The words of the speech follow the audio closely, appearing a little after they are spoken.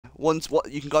Once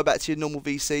you can go back to your normal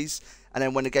VCs, and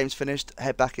then when the game's finished,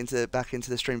 head back into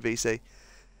the stream VC.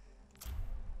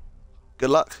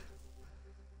 Good luck.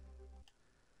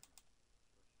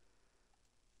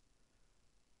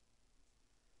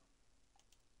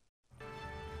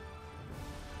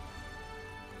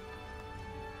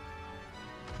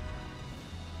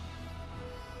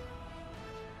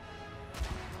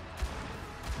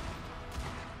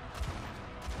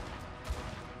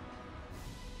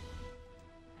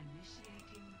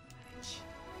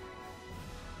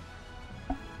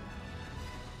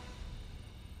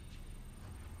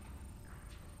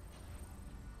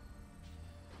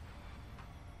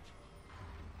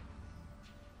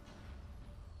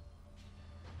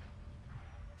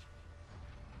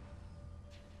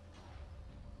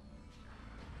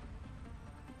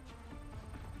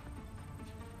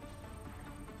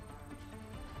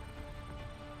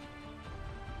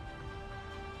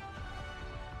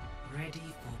 Ready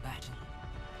for battle.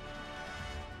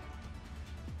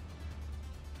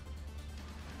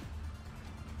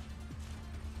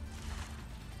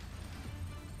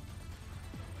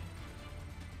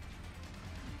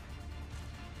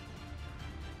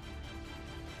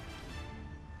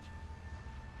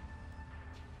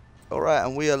 Alright,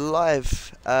 and we are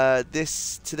live.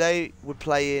 Today we're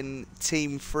playing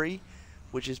Team 3,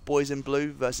 which is Boys in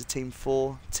Blue versus Team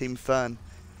 4, Team Fern.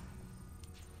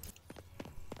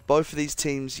 Both of these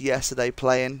teams yesterday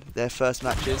playing their first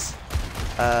matches,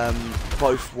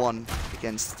 both won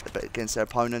against their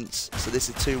opponents. So this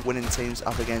is two winning teams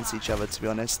up against each other, to be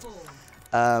honest.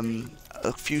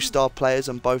 A few star players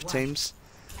on both teams.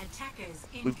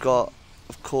 We've got,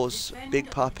 of course, Big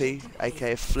Puppy,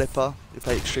 aka Flipper, who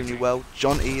played extremely well.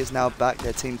 John E is now back,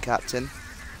 their team captain.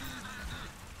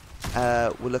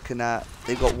 We're looking at,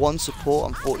 they've got one support,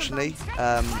 unfortunately,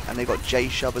 and they've got J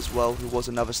Shub as well, who was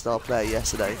another star player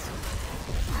yesterday.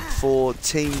 For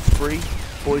Team 3,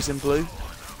 Boys in Blue,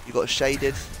 you've got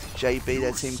Shaded, JB,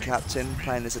 their team captain,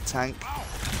 playing as a tank.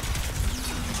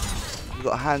 We've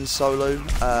got Han Solo,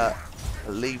 I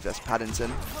believe that's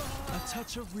Paddington.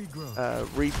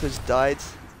 Reaper's died,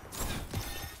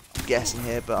 I'm guessing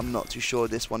here, but I'm not too sure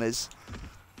this one is.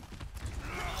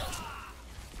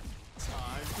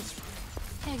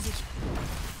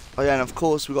 Oh yeah, and of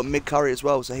course we've got Mid Curry as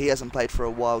well, so he hasn't played for a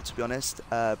while, to be honest,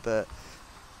 but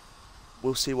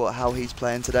we'll see how he's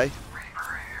playing today.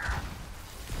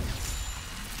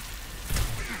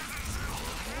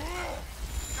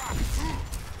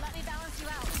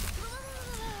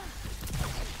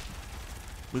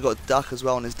 We've got Duck as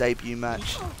well in his debut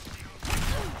match. So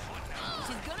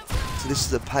this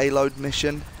is a payload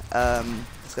mission. It's going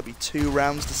to be 2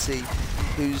 rounds to see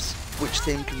which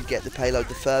team can get the payload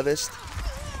the furthest.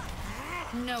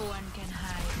 No one can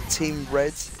hide. Team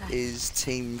Red is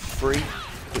Team 3,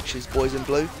 which is Boys in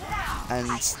Blue, and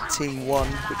Team 1,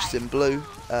 which is in blue,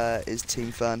 is Team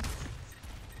Fern.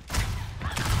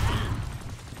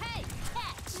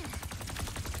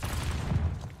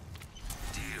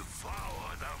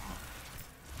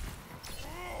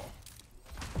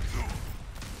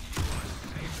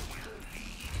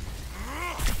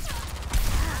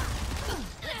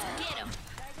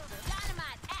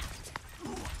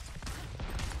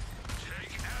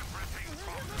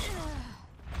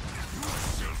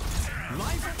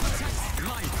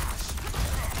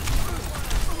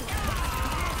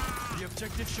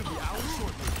 Objective should be out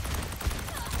shortly.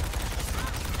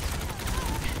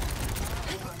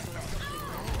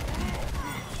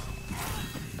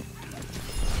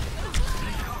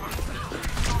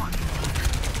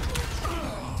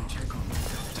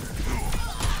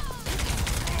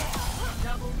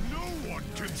 No one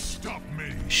can stop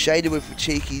me. Shaded with a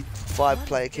cheeky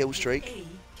 5-player kill streak,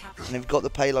 and they've got the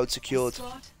payload secured.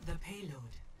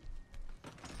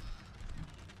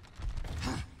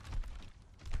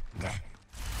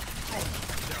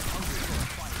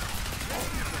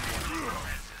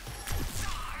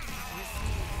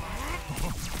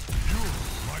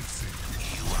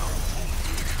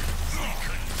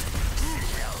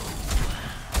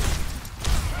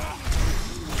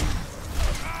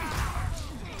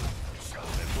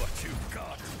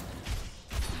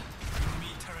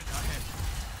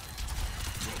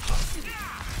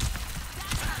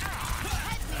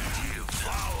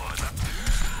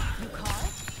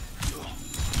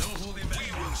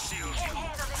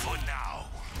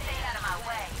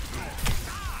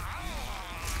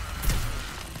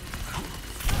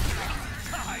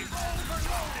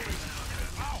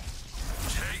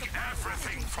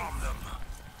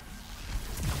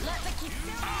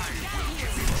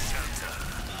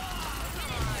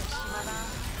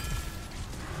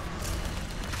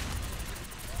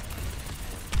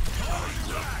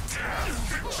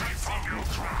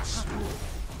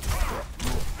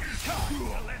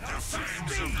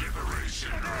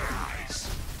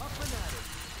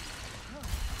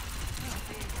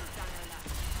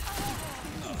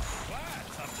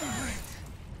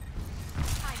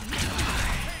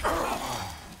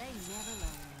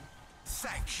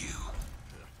 Thank you.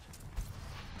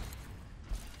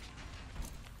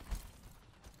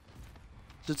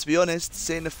 So to be honest,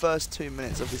 seeing the first 2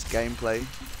 minutes of this gameplay,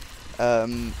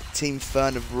 Team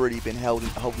Fern have really been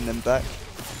holding them back.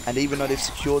 And even though they've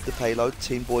secured the payload,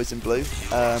 Team Boys in Blue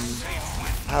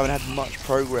haven't had much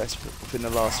progress within the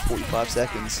last 45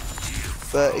 seconds.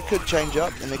 But it could change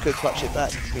up and they could clutch it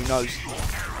back, who knows.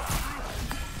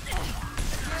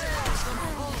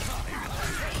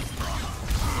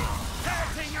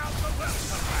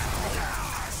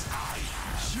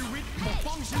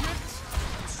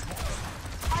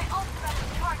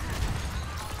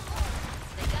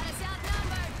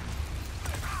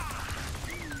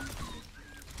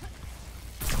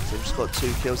 So they've just got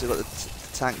 2 kills, they've got the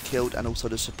tank killed and also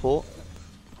the support.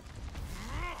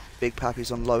 Big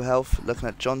Pappy's on low health, looking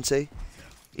at Jonty.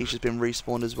 He's just been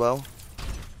respawned as well.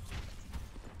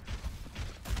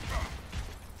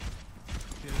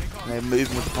 And they're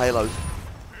moving with the payload.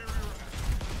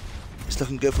 It's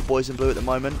looking good for Boys in Blue at the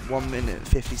moment. 1 minute and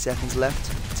 50 seconds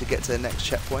left to get to the next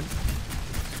checkpoint.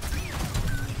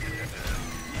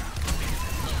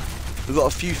 We've got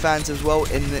a few fans as well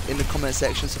in the comment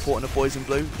section supporting the Boys in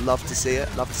Blue. Love to see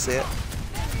it. Love to see it.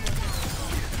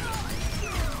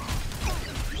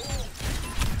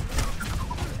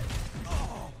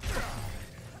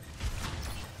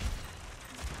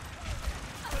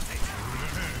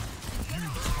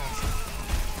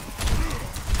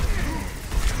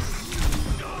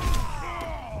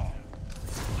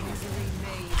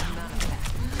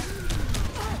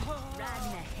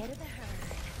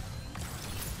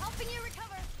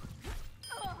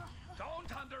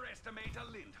 Don't underestimate a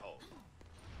lint hole.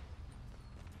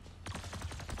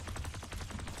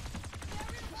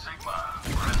 Sigma.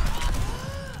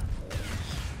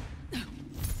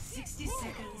 60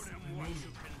 seconds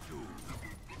remaining.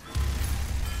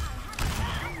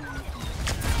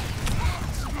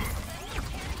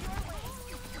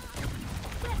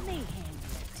 Let me handle it.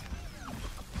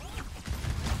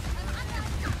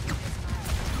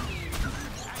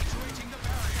 Actuating the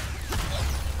barrier.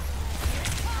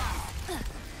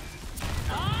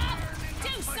 Do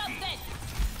something!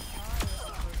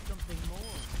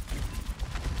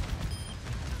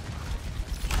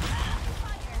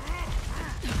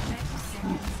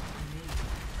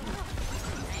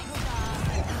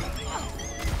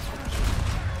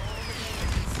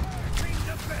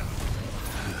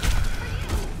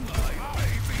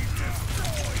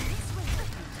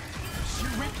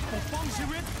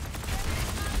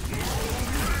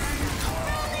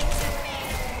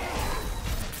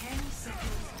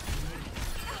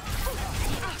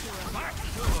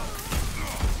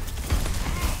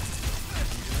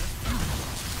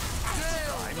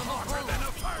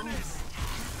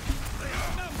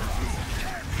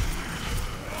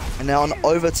 And now on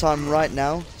overtime right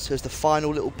now, so it's the final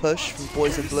little push from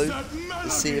Boys in Blue to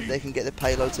see if they can get the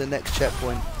payload to the next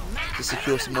checkpoint to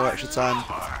secure some more extra time.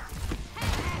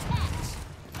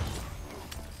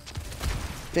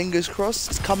 Fingers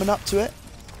crossed, it's coming up to it.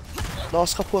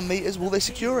 Last couple of meters, will they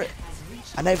secure it?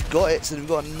 And they've got it, so they've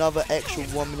got another extra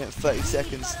 1 minute and 30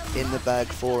 seconds in the bag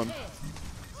for them.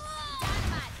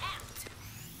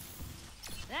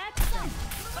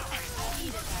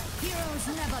 Heroes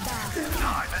never die.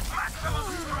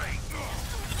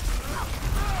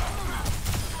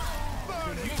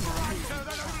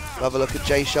 We'll have a look at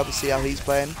J Shub to see how he's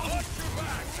playing.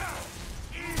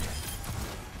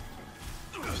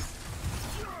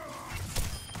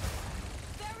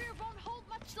 Barrier won't hold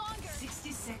much longer.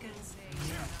 60 seconds.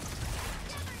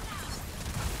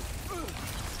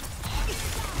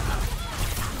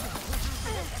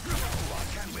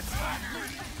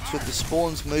 So with the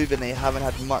spawns moving, they haven't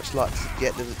had much luck to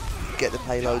get the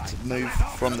payload to move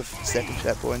from the second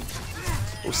checkpoint,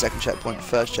 or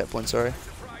first checkpoint, sorry.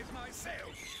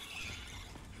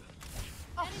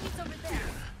 Enemies over there.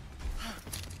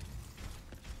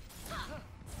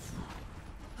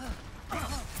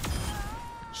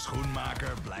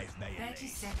 Schoenmaker blijft bij je 30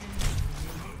 mee. seconds.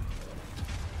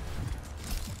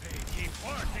 Keep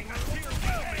working until you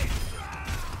kill me.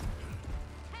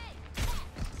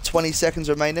 20 seconds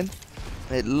remaining,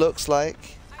 and it looks like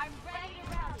I'm ready to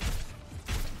rally.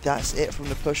 that's it from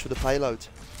the push for the payload.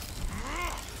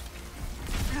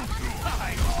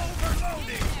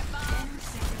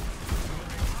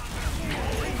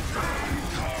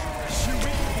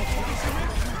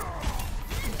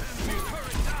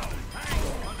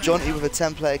 Jonty with a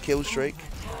 10-player kill streak.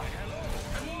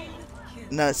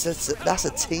 No, that's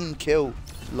a team kill.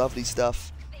 Lovely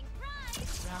stuff.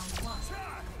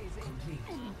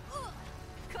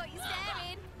 Caught you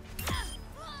staring.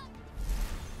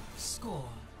 Score.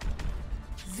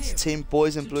 Team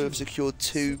Boys in Blue have secured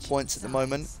 2 points at the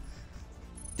moment.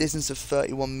 Distance of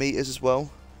 31 meters as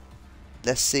well.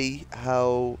 Let's see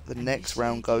how the next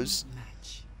round goes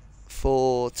Match.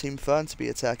 for Team Fern to be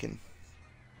attacking.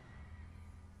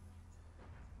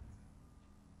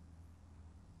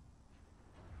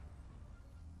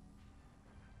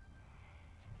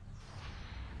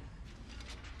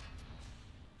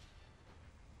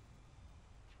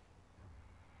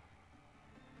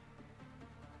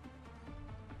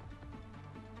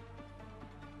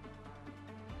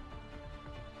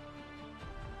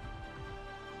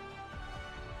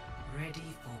 Ready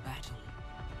for battle.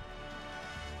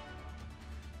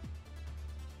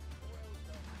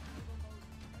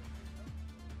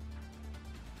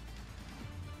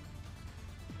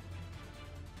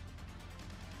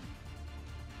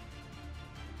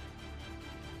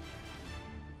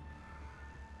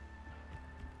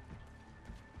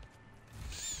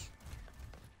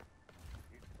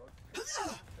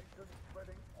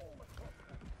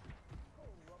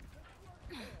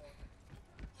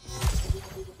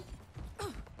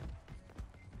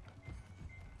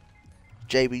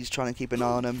 JB's trying to keep an eye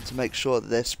on them to make sure that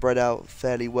they're spread out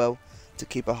fairly well to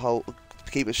keep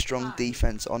a strong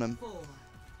defense on them. 4,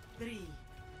 3,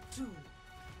 2,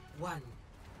 1.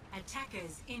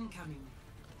 Attackers incoming.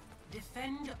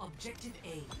 Defend objective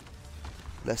A.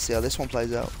 Let's see how this one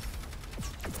plays out.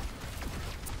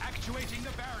 Actuating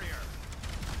the barrier.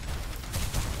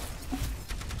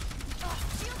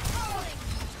 Shield falling.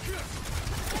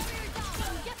 Barrier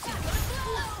down. Get back.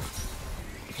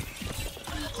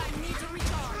 I need to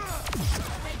recharge.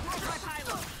 They broke my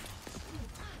pylon.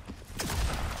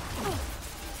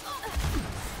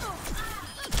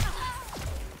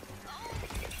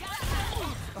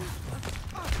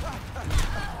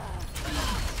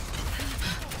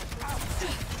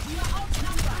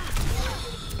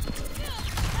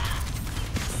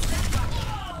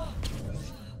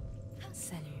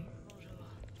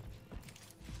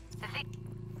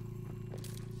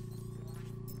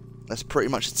 That's pretty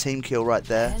much a team kill right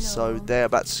there. So they're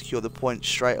about to secure the point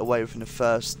straight away within the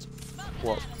first,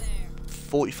 what,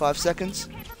 45 seconds?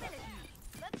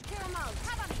 Let's clear them out.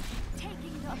 How about me?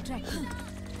 Taking the objective.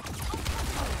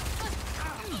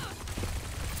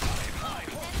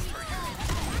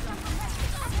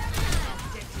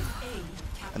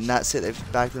 And that's it,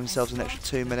 they've bagged themselves an extra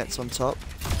 2 minutes on top.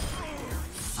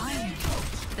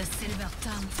 The silver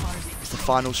tongue falls. It's the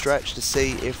final stretch to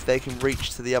see if they can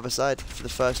reach to the other side for the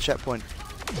first checkpoint.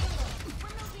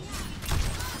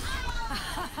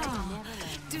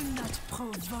 Do not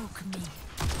provoke me.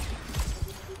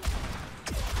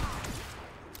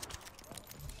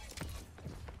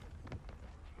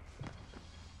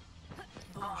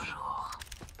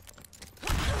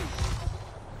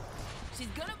 She's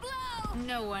gonna blow.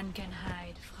 No one can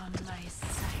hide from my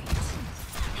sight.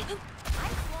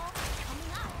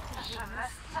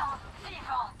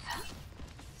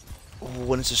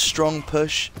 Oh, and it's a strong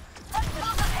push.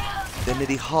 They're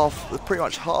nearly pretty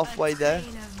much halfway there.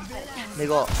 They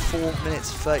got 4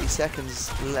 minutes 30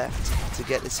 seconds left to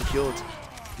get this secured.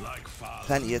 Like fire.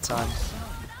 Plenty of time.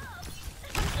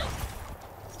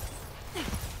 Let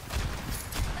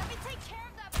me take care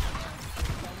of that.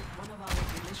 One of our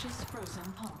delicious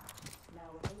frozen pump. Now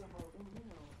available in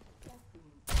mineral.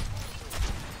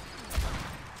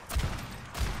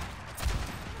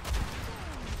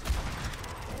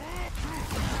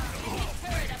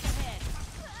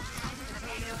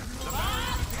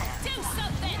 Do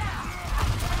something.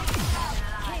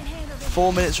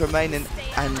 4 minutes remaining,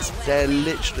 and they're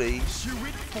literally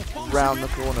round the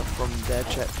corner from their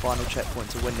final checkpoint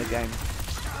to win the game.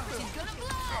 She's gonna blow.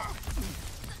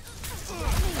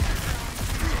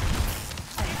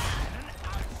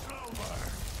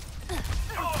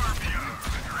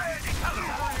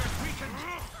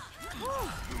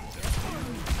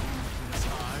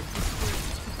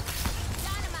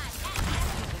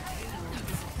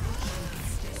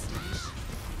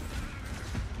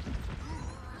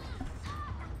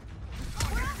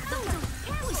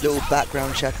 Little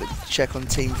background check on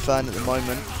Team Fern at the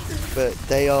moment, but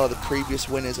they are the previous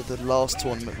winners of the last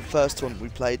tournament, the first tournament we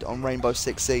played on Rainbow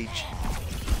Six Siege.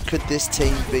 Could this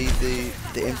team be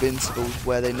the Invincibles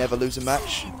where they never lose a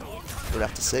match? We'll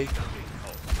have to see.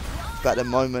 But at the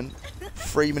moment,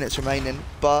 3 minutes remaining,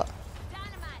 but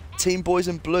Team Boys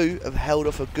in Blue have held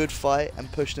off a good fight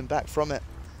and pushed them back from it.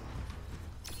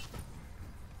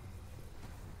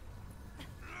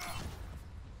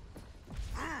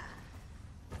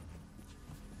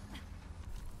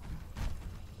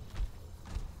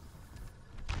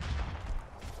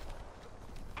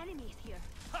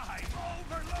 I'm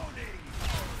overloading.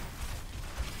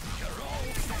 You're all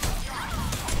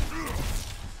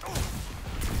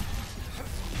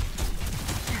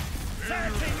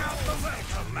setting out the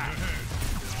welcome mat.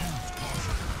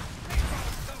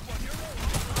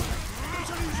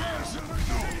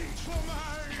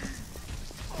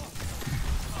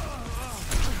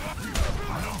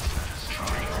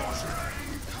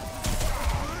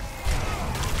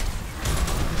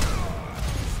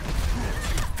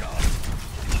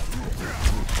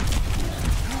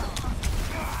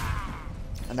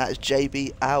 And that is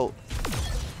JB out.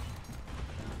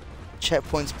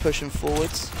 Checkpoints pushing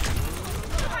forwards.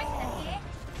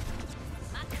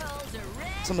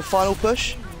 It's on the final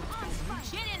push.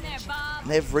 And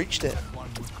they've reached it. One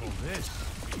would call this.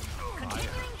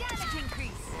 Continuing damage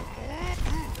increase.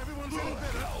 Everyone's a little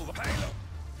bit low. Halo.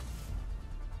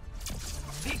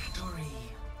 Victory.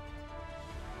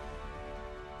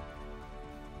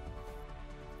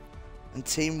 And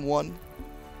Team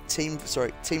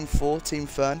 4, Team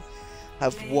Fern,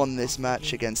 have won this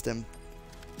match against them.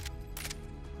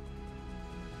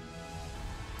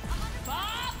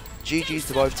 GG's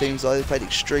to both teams though, they played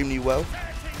extremely well.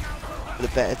 But the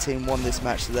better team won this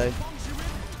match today.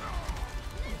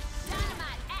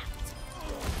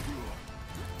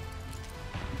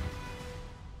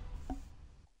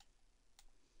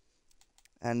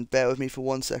 And bear with me for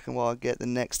 1 second while I get the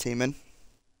next team in.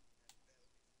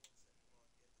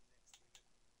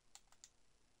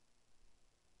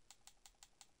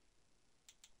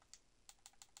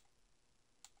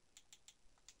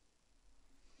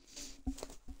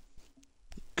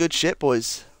 Good shit,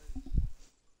 boys.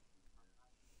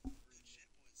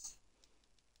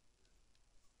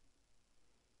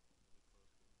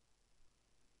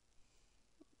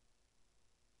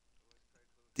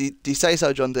 Do you say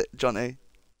so, Johnny?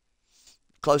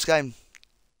 Close game.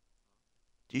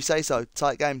 Do you say so?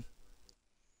 Tight game.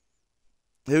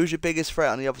 Who's your biggest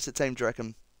threat on the opposite team, do you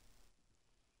reckon?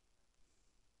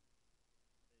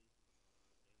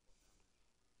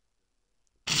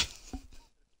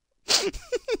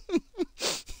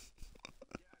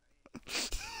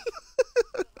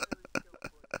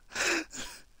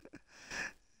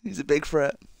 He's a big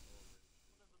threat.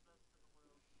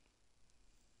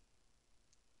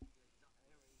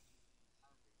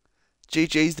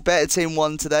 GG's, the better team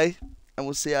won today, and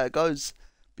we'll see how it goes.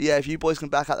 But yeah, if you boys can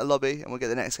back out the lobby, and we'll get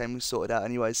the next game sorted out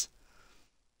anyways.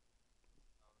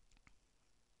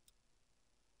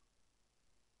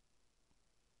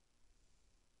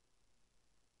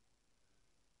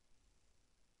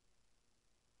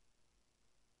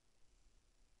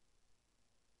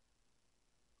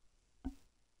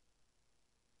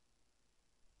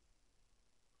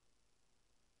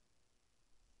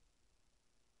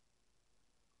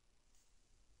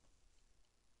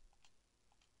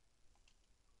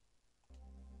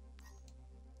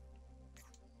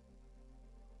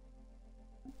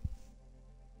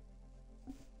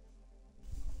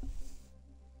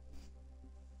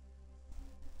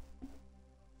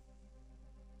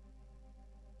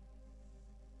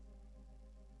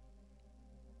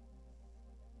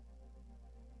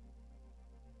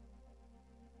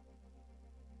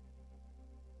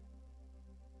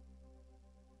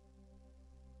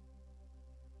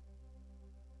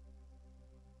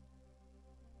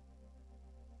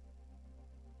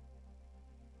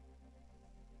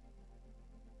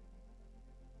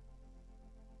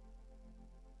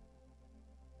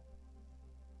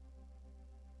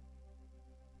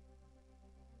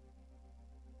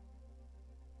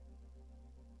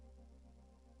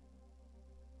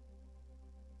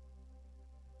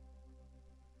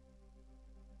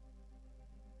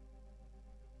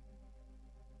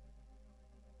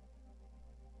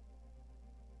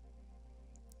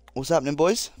 What's happening,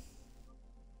 boys?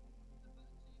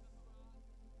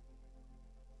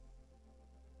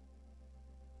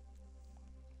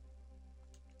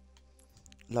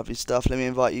 Lovely stuff. Let me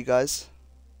invite you guys.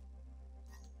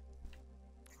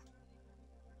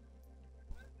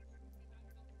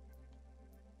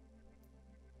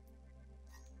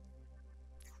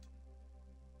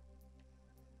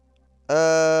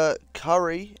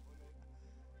 Curry.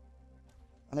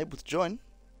 Unable to join.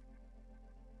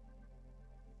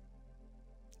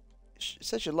 It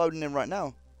says you're loading in right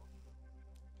now.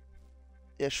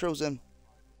 Yeah, Shrill's in.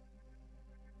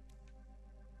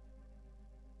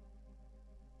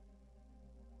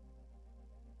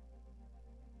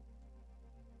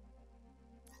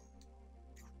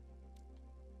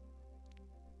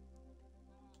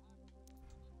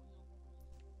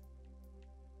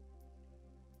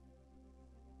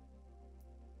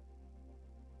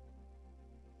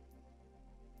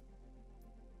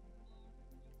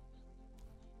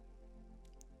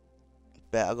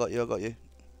 Bet, I got you, I got you.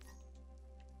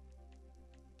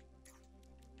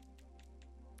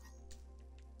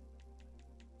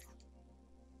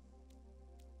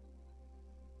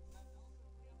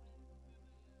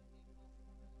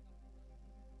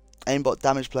 Aimbot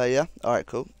damage player, yeah? Alright,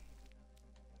 cool.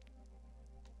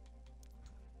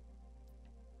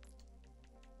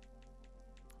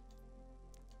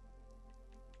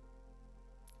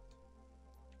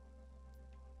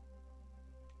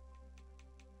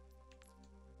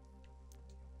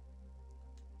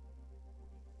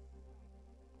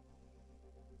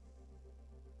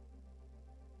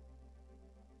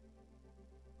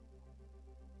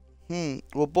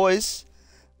 Well, boys,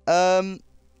 I'm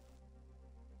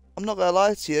not gonna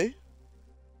lie to you.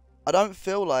 I don't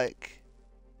feel like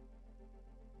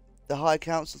the High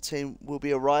Council team will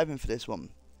be arriving for this one.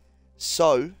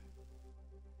 So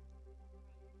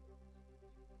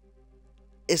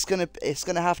it's gonna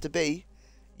have to be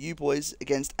you boys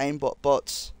against aimbot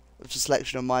bots with the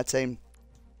selection of my team,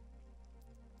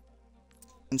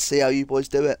 and see how you boys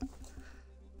do it.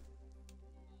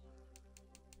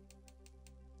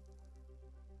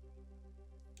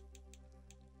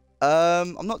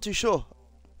 I'm not too sure.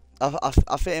 I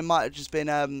think it might have just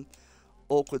been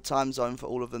awkward time zone for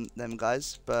all of them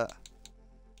guys, but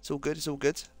it's all good. It's all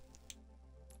good.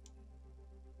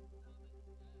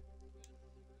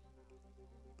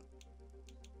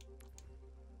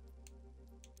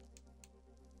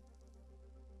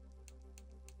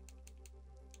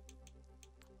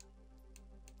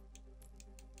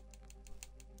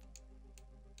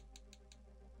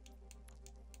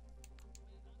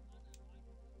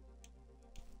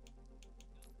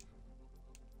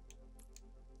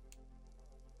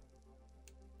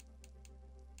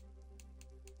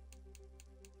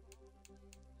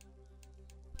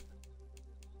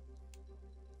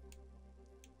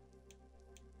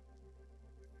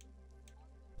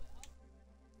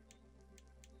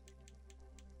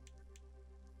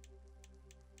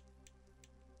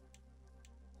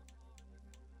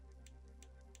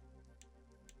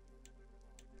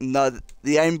 No,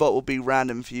 the aimbot will be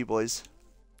random for you boys.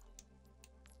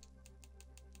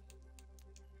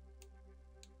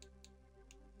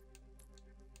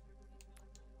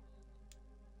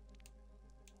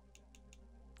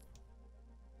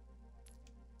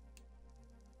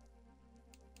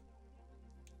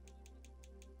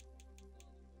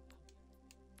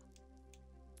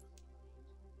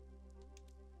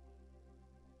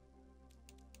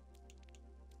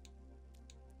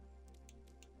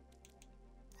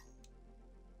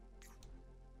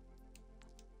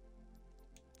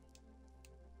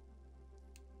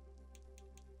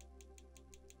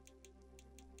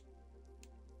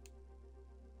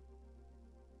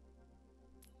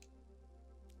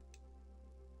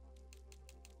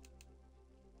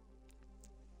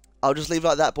 I'll just leave it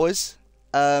like that, boys.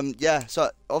 Yeah, so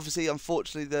obviously,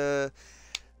 unfortunately, the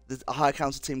High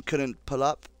Council team couldn't pull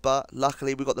up, but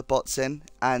luckily we got the bots in,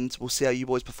 and we'll see how you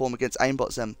boys perform against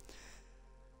aimbots then.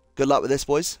 Good luck with this,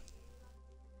 boys.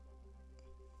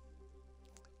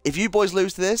 If you boys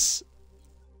lose to this...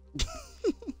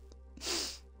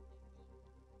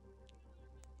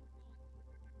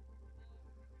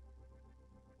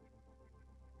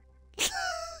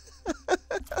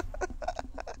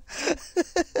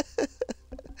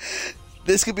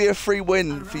 This could be a free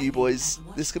win for you boys.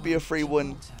 This could be a free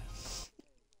win.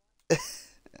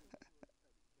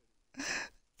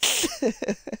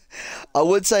 I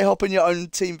would say hop in your own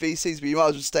team VCs, but you might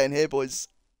as well stay in here, boys.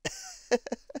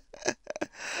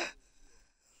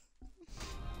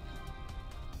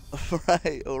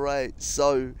 Alright.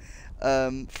 So,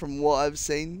 from what I've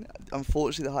seen,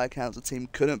 unfortunately the High Council team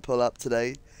couldn't pull up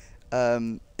today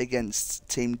against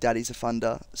Team Daddies of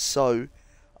Thunder. So,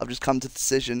 I've just come to the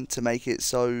decision to make it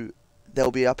so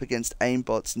they'll be up against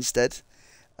aimbots instead.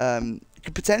 It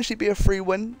could potentially be a free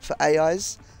win for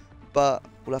AIs, but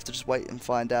we'll have to just wait and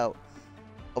find out.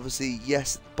 Obviously,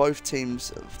 yes, both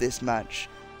teams of this match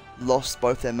lost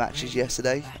both their matches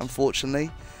yesterday,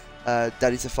 unfortunately.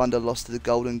 Daddies of Thunder lost to the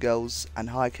Golden Girls, and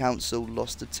High Council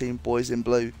lost to Team Boys in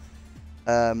Blue.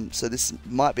 So this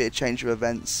might be a change of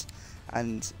events,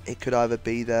 and it could either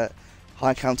be that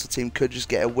High Council team could just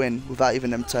get a win without even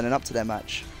them turning up to their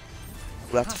match.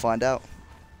 We'll have to find out.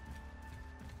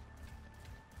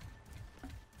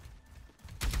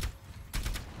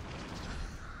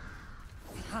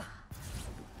 Hi.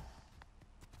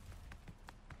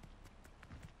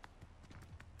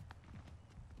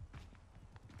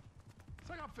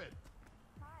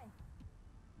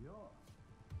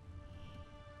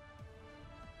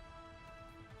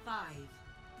 5,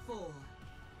 4,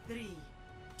 3,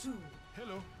 2,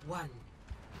 Hello. 1.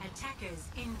 Attackers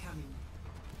incoming.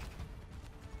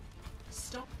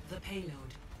 Stop the payload.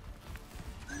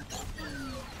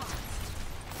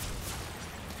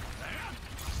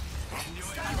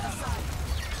 Stand aside.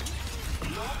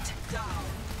 Locked down.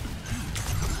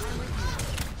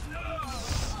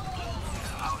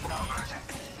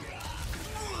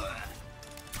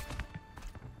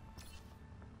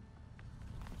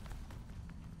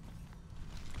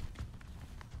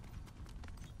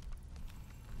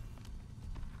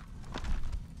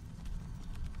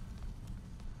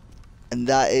 And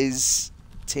that is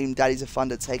Team Daddies of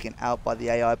Thunder taken out by the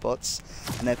AI bots,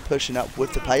 and they're pushing up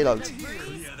with the payload.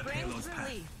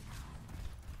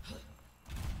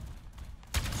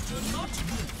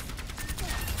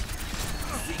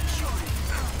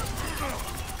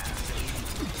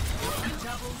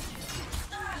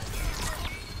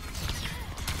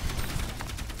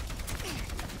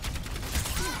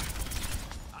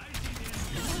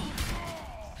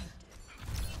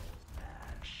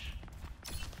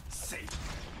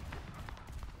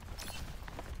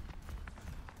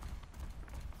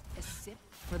 A sip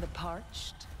for the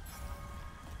parched.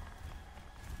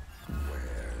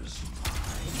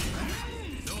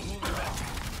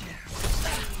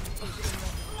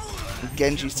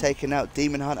 Genji's taken out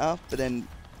Demon Hunter, but then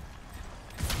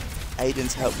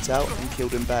Aiden's helped out and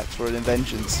killed him back for an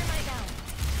vengeance.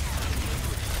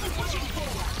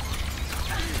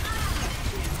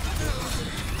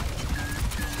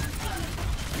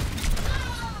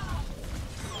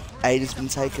 Aiden's been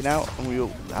taken out, and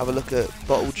we'll have a look at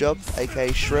Bottle Job,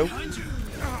 aka Shrill. Yours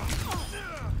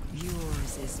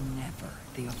is never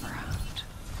the upper hand.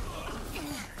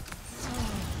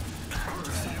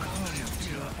 To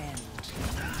your end.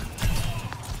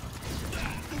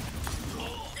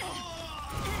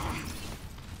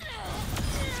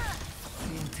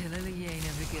 Until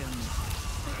Ileana begins.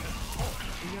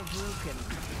 You're broken.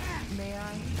 May I?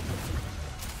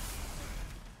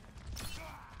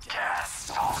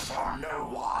 Cast off for no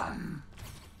one.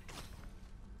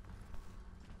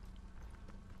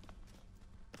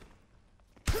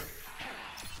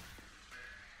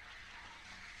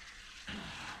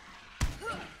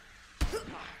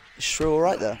 Is Shrill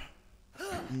alright there?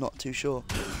 I'm not too sure.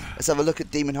 Let's have a look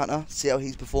at Demon Hunter, see how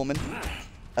he's performing.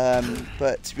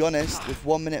 But to be honest, with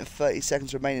 1 minute and 30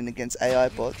 seconds remaining against AI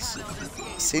bots,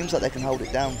 it seems like they can hold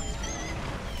it down.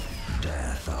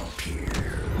 Death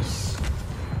appears.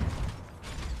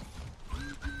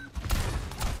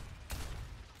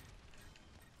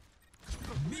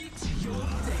 Meet your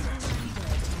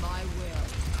fate. My will.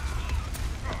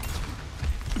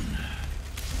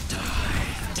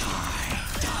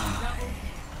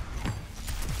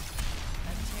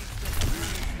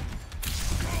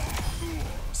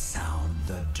 Sound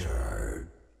the dirt.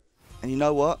 And you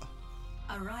know what?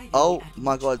 Arriving Oh at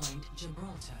my Watch god. Point,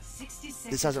 Gibraltar, 60 This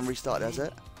seconds hasn't restarted, has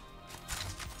it?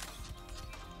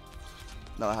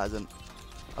 No, it hasn't.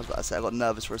 I was about to say, I got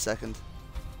nervous for a second.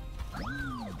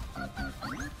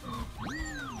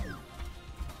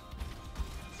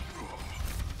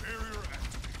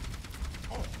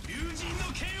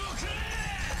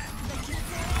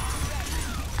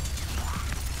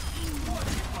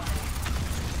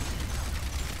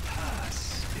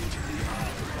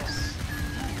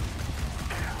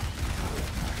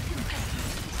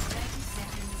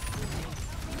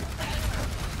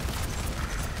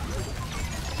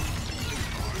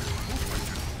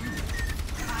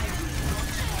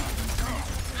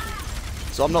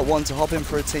 So I'm not one to hop in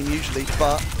for a team usually,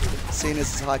 but seeing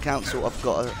as it's High Council, I've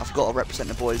got to represent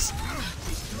the boys.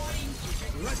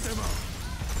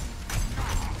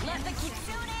 Let the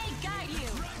Kitsune guide you.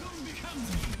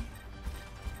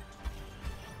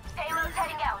 Payload's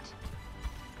heading out.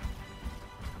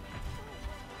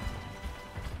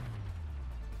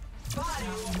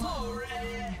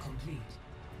 complete.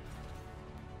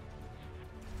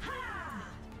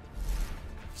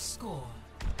 Score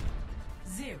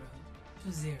 0-0.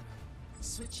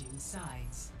 Switching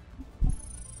sides.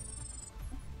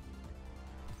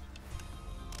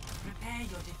 Prepare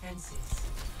your defenses.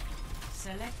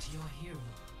 Select your hero.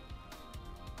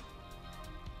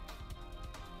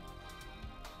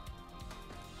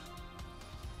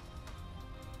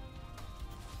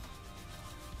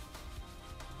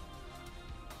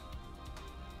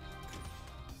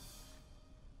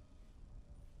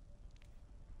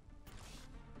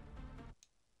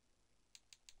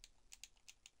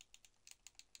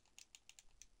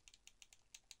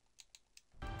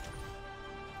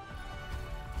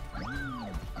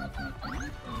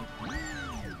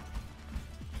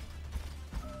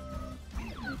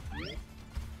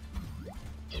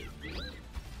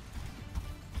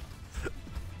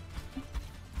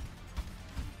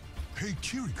 Hey,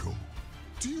 Kiriko.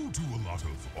 Do you do a lot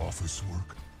of office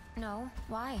work? No,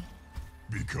 why?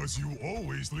 Because you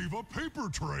always leave a paper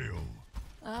trail.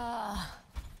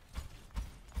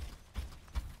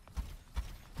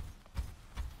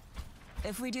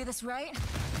 If we do this right,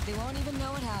 they won't even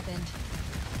know what happened.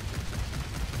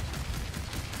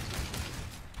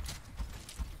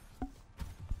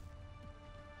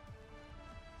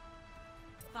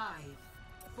 Five,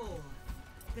 4,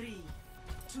 3,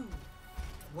 2,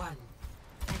 1.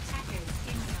 Attackers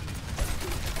incoming.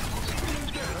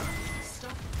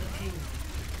 Stop the payload.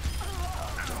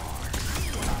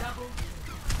 Double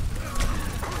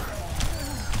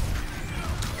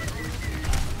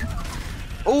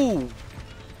Oh,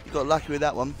 you got lucky with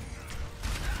that one.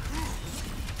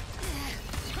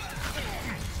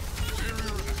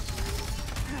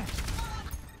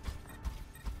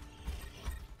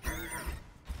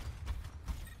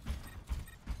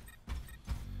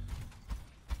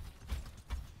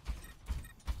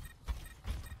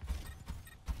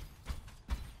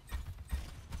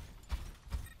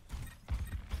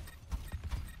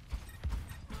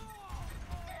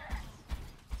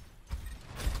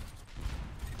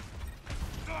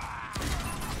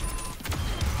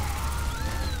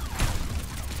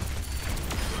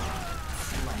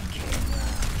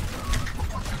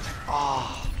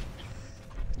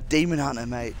 Demon Hunter,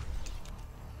 mate.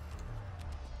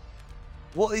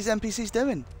 What are these NPCs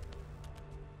doing?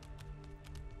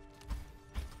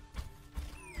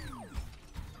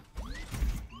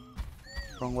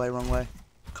 Wrong way, wrong way.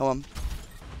 Come on.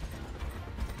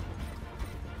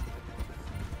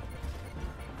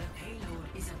 The payload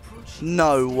is approaching.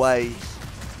 No way.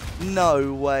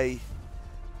 No way.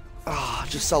 Ah, I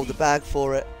just sold the bag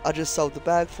for it. I just sold the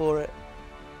bag for it.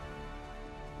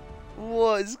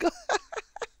 What is going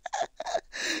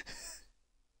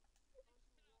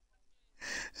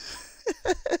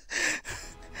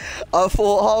I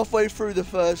thought halfway through the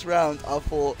first round, I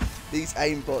thought these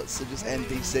aimbots are just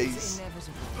NPCs.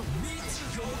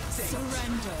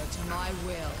 Surrender to my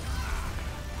will.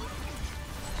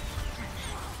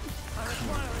 I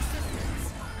require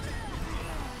assistance.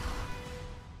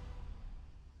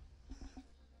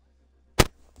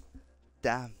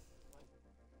 Damn.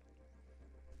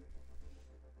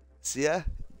 So yeah,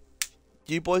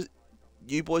 you boys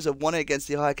have won it against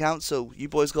the High Council. You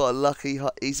boys got a lucky,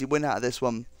 easy win out of this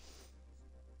one.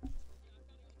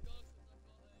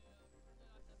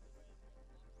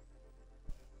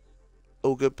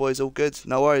 All good, boys, all good.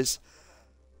 No worries.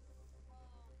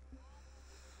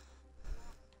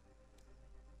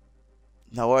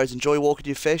 No worries. Enjoy walking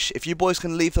your fish. If you boys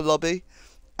can leave the lobby,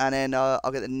 and then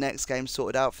I'll get the next game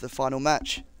sorted out for the final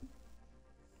match.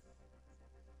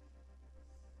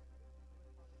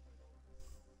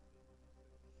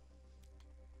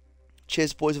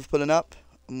 Cheers, boys, for pulling up.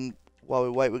 While we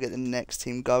wait, we'll get the next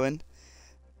team going,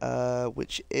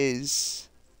 which is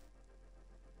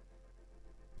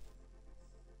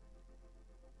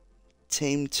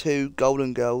Team 2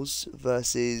 Golden Girls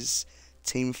versus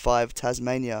Team 5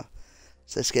 Tasmania.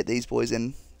 So let's get these boys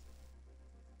in.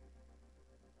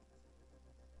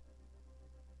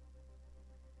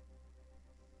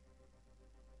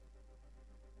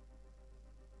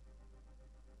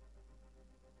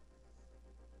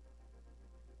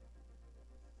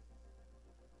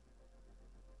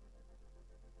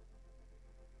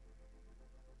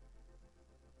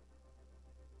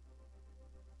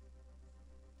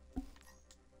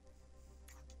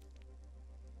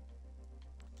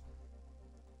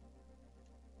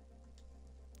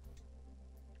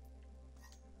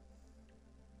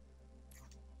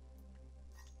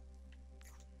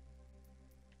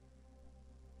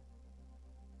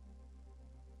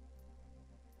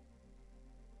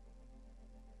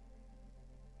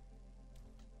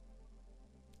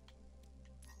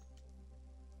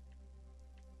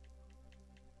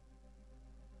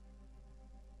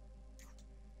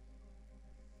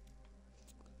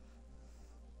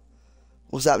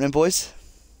 What's happening, boys?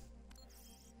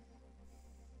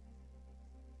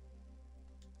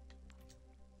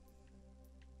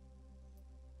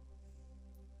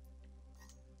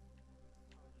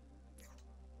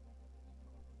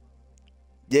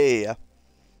 Yeah.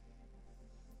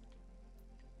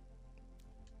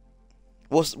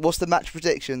 What's the match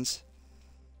predictions?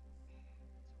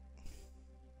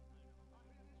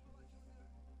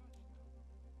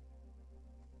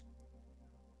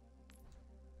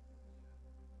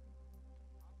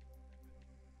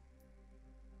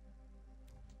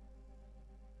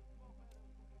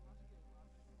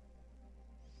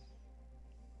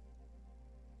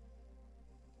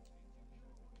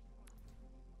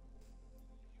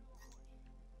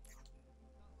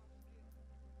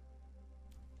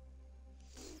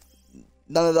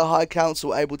 None of the High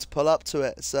Council were able to pull up to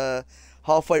it. So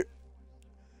halfway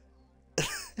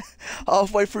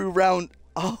halfway through round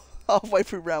halfway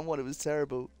through round 1, it was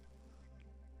terrible.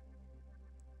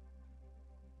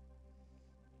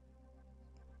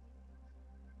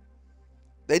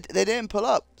 They didn't pull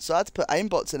up, so I had to put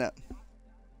aimbots in it.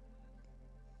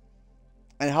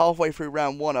 And halfway through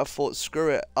round 1, I thought, screw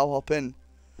it, I'll hop in.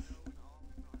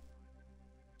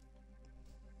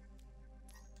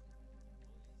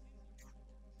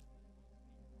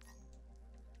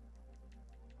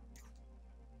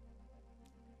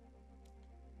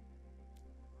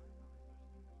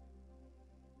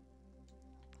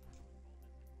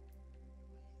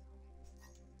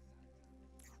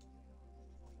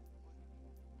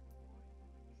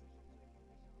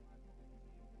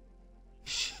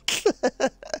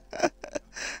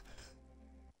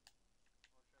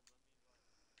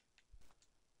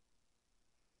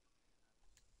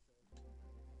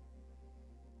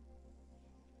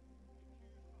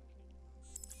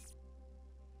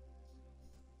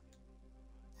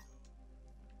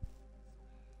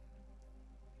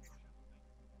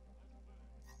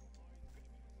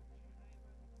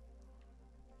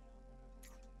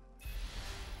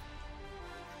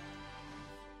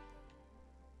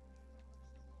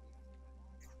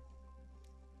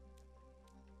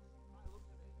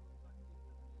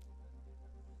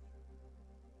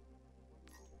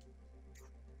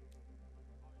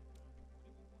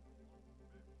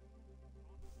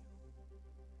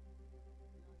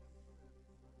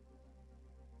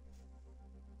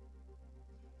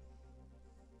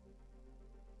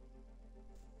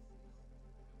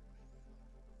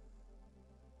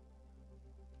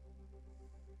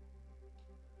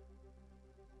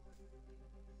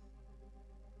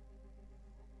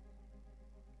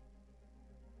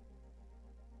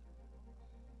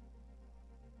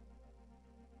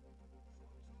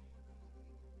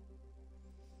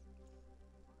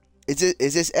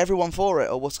 Is this everyone for it,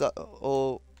 or what's got,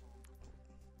 or?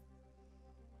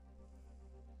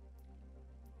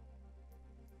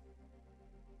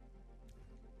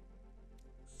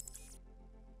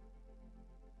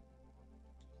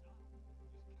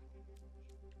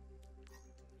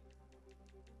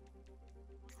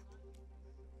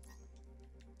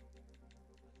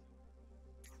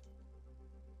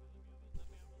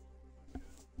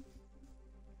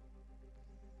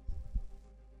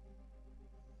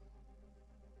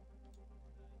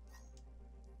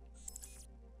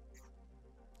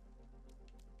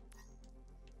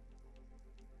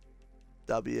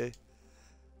 W.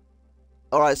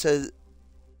 Alright, so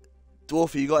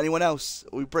Dwarfy, you got anyone else?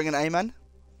 Are we bringing A-Man?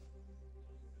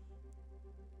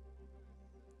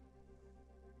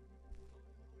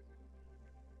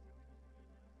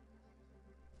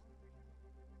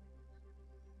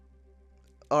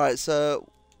 Alright, so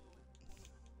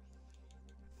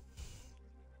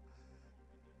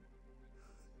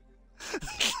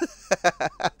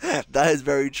that is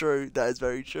very true. That is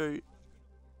very true.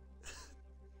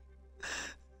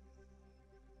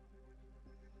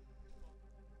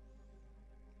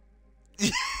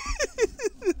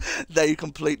 They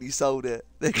completely sold it.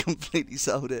 They completely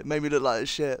sold it. Made me look like a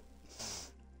shit.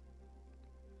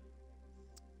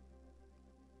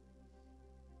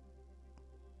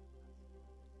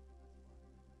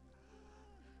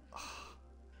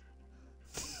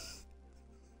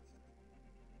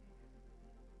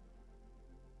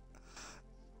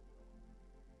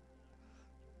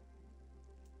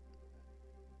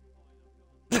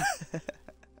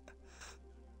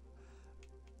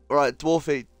 Alright,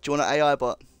 Dwarfy, do you want an AI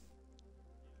bot?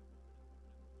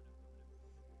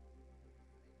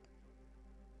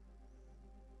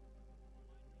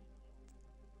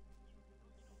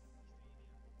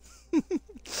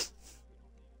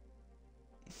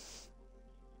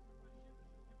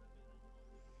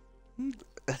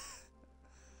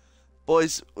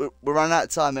 Boys, we're running out of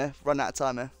time here. Running out of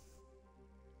time here.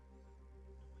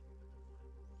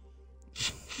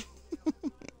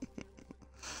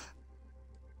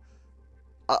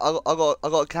 I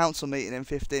got a council meeting in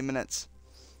 15 minutes.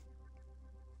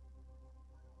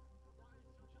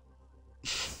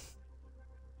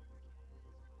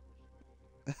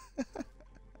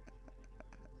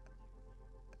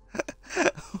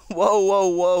 Whoa, whoa,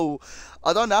 whoa.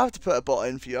 I don't have to put a bot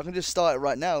in for you. I can just start it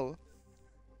right now.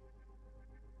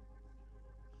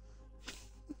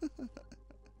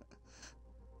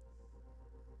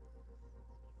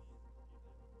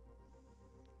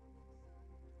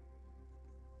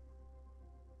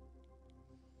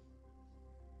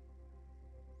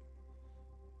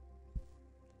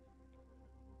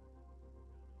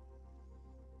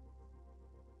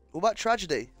 What about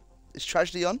Tragedy? Is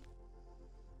Tragedy on?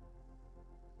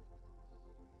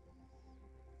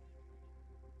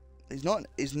 He's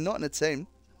not in a team.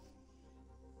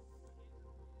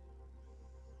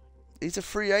 He's a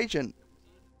free agent.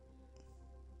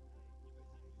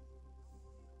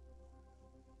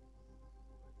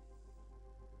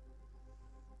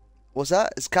 What's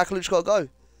that? Is Kakaluch got to go?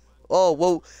 Oh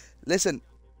well, listen.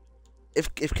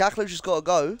 If Kakaluch has got to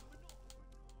go,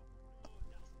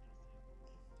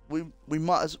 we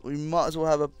might as well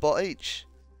have a bot each.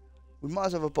 We might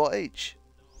as well have a bot each.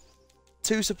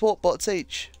 2 support bots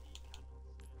each.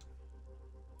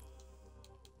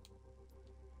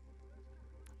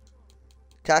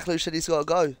 Kakaluch said he's got to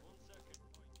go.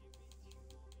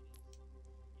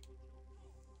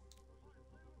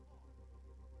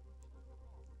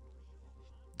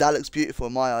 That looks beautiful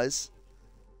in my eyes.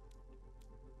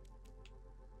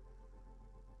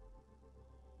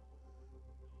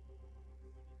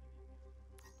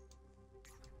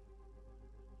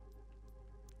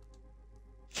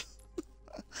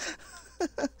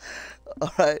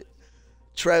 All right,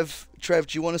 Trev, do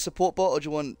you want a support bot or do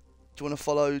you want to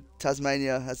follow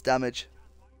Tasmania as damage?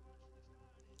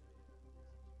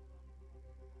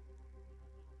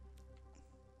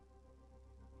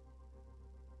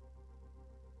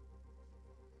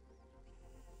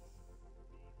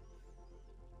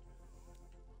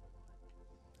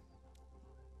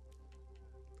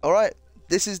 All right,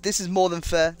 this is more than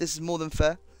fair. This is more than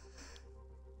fair.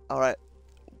 All right.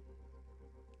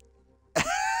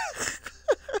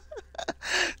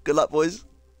 Good luck, boys.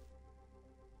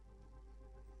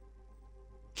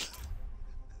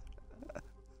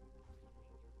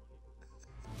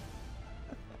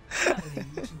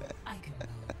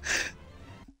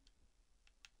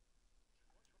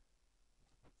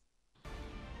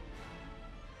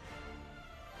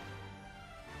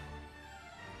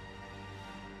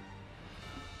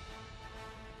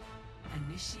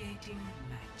 Initiating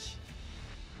match.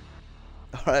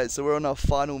 Alright, so we're on our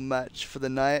final match for the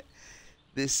night.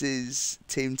 This is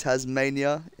Team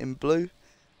Tasmania in blue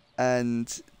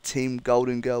and Team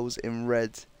Golden Girls in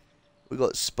red. We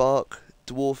got Spark,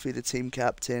 Dwarfy the team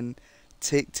captain,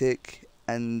 Tick Tick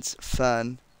and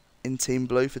Fern in Team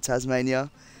Blue for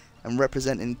Tasmania. And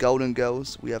representing Golden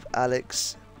Girls we have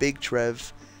Alex, Big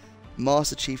Trev,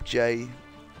 Master Chief J,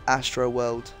 Astro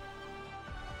World.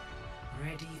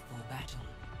 Ready for battle.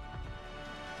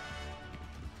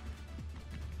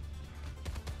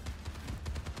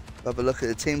 Have a look at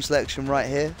the team selection right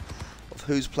here of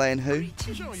who's playing who.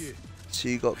 So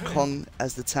you got Kong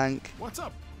as the tank. What's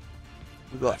up?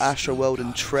 We've got Astro World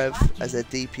and Trev as their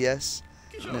DPS.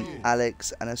 And then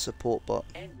Alex and a support bot.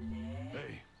 Hey,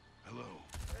 hello.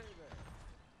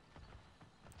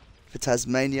 For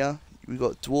Tasmania, we've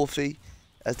got Dwarfy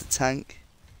as the tank.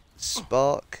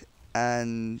 Spark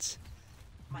and...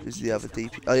 who's the other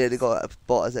DPS? Oh yeah, they got a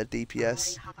bot as their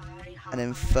DPS. And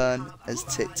then Fern as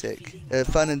Tick Tick.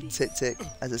 Fern and Tick Tick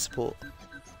as a support.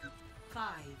 5,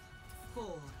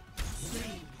 4, 3,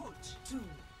 2,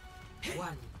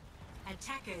 1.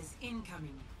 Attackers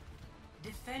incoming.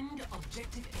 Defend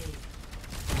objective A.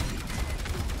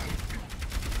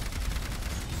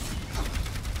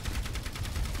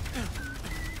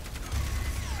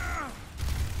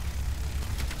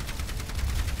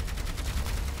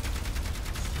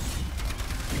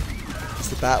 It's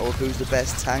the battle of who's the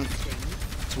best tank.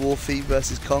 Dwarfy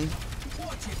versus Kong.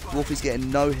 Dwarfy's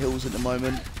getting no heals at the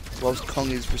moment, whilst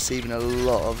Kong is receiving a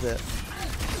lot of it.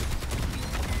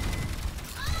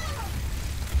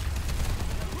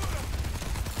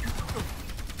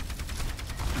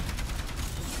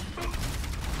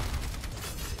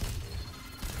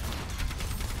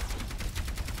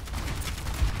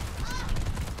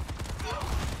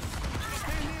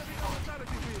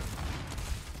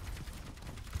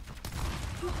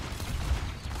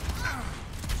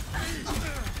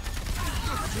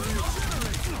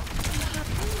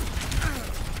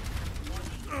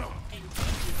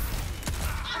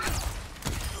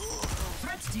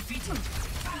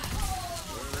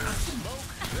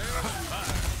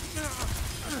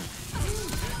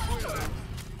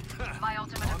 My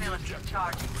ultimate ability is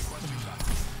charging.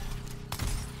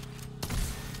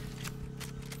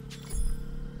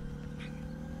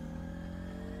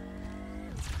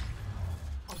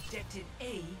 Objective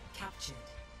A captured.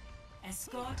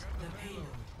 Escort the payload.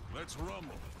 Let's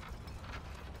rumble.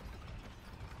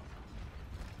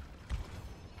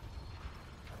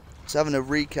 So having a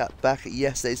recap back at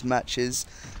yesterday's matches,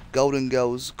 Golden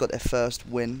Girls got their first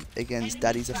win against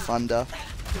Daddies of Thunder,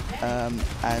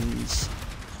 and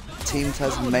Team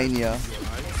Tasmania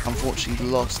unfortunately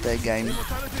lost their game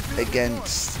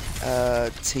against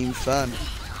Team Fern.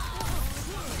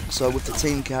 So with the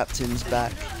team captains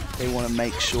back, they want to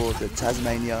make sure that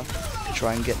Tasmania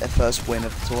try and get their first win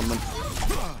of the tournament.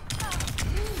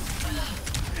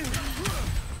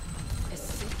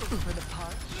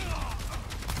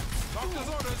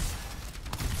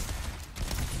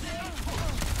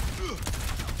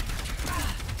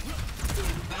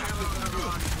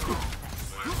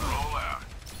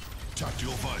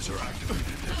 Tactical visor activated.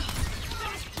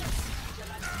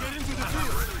 Get into the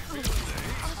field.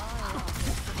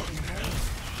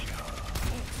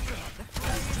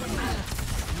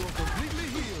 You're completely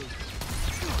healed.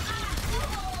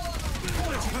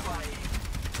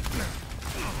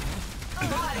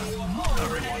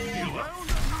 Everyone heal up.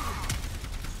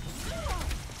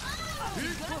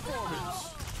 Peak performance.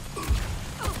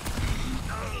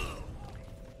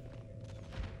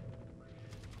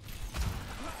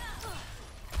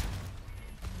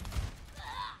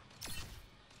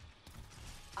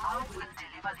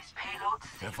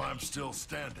 If I'm still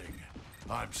standing,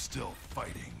 I'm still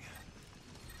fighting.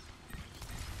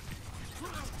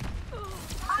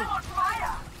 I'm on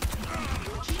fire!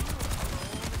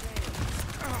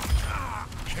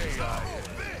 KIA.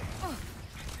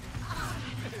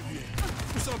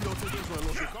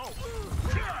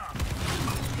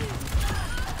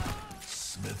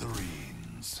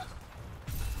 Smithereens.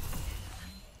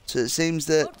 So it seems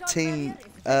that team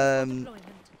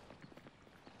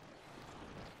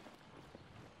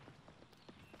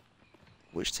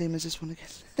which team is this one again?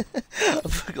 I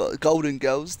forgot. Golden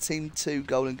Girls, Team 2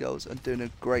 Golden Girls are doing a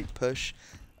great push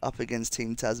up against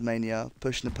Team Tasmania,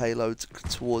 pushing the payload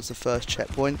towards the first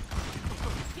checkpoint.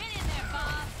 Get in there,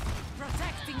 boss!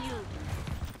 Protecting you!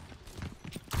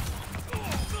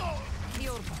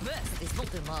 Your best is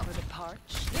not enough for the parch.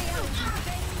 They are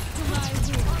to my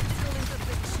will.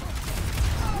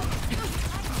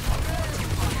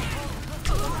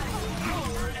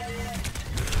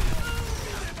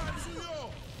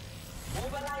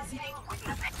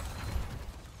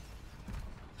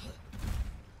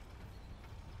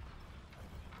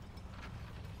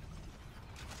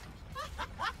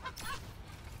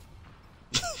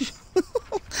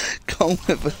 Gone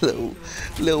with a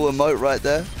little emote right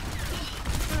there.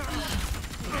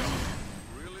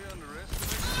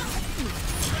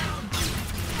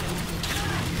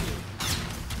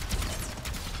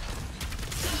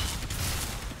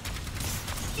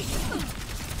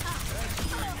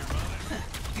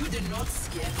 You did not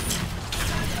scare me.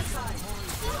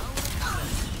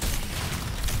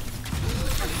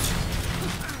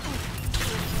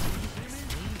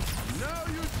 Now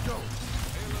you don't.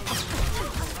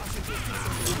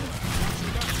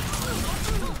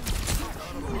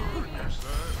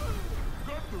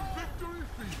 Got the victory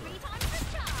fever.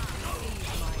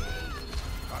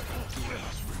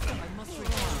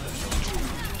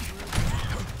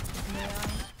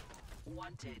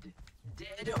 Wanted,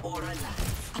 dead or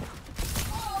alive.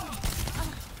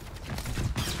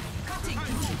 Cutting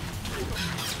duty.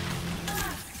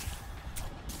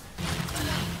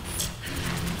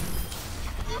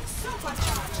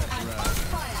 Supercharge and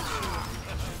fire.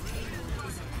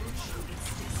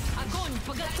 Огонь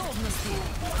по готовности.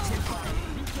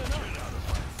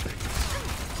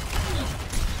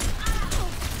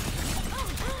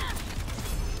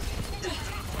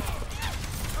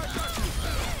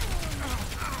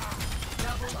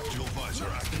 Tactical visor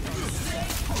activated.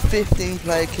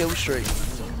 15-player kill streak.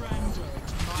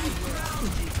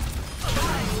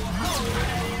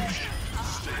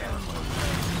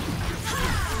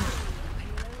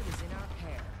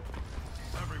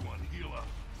 Everyone heal up.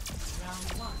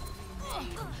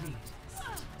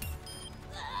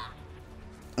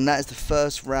 And that is the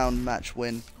first round match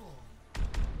win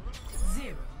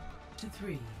 0 to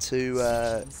 3. to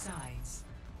Sides.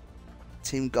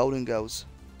 Team Golden Girls.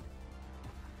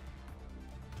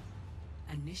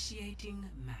 Initiating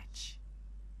match.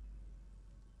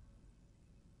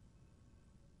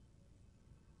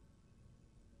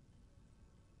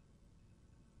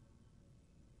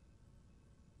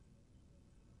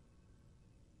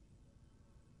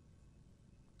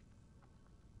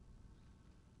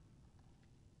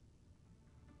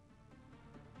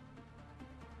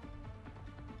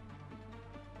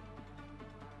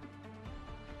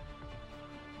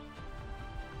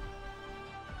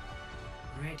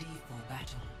 Ready for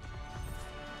battle.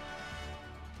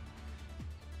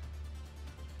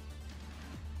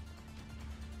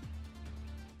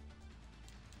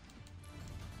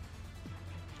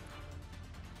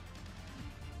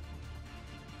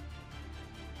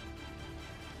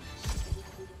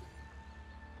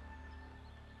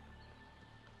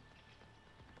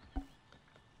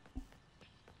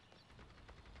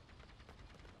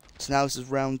 So now this is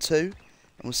round 2, and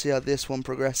we'll see how this one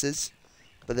progresses.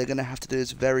 But they're going to have to do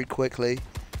this very quickly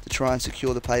to try and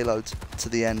secure the payload to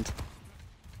the end.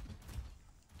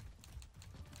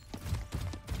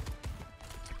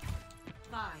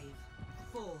 Five,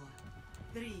 4,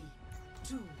 3,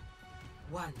 2,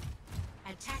 1.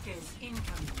 Attackers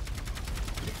incoming.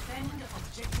 Defend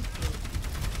objective A.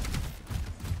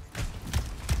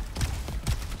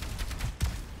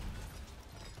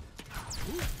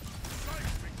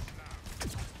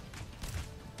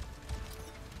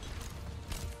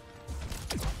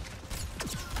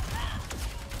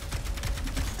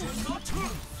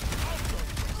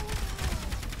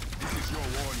 This is your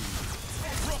warning.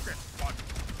 Rocket spot.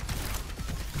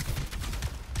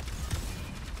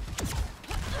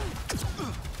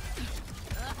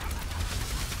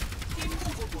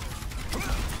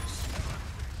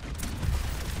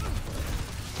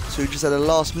 So we just had a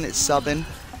last minute sub in.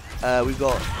 We've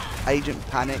got Agent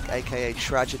Panic, aka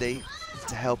Tragedy,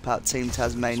 to help out Team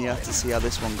Tasmania to see how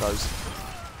this one goes.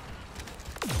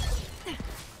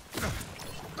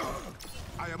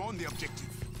 I am on the objective.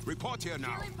 Report here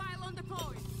now.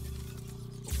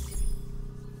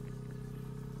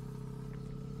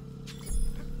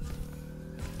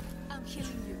 I'm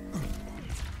healing you.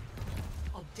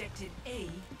 Objective A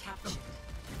captured.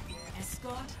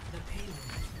 Escort the payload.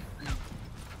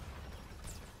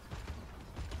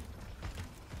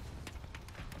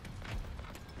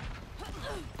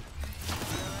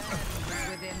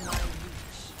 Within my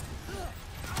reach.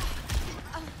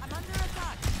 I'm under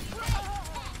attack.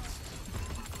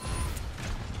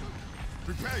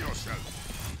 Prepare yourself.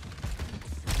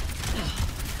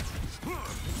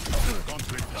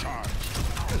 Gauntlet charge.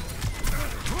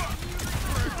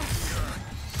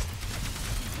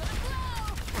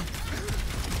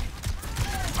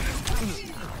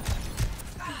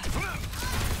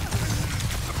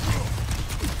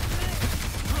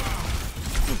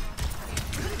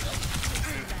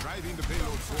 Driving the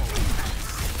payload forward.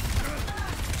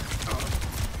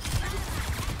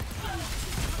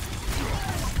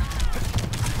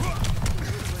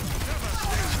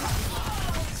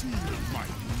 Feel my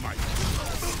might.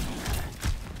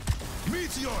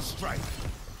 Meteor strike.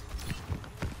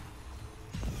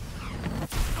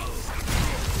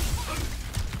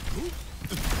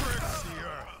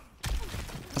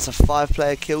 That's a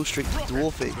 5-player kill streak for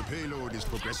Dwarfy. The payload is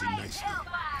progressing nicely.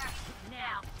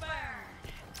 Now burn.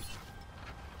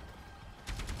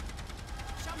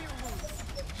 Show me your wounds.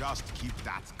 Just keep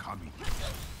that coming.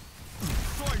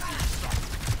 Poison shot.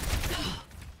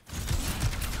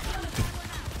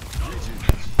 Rigid.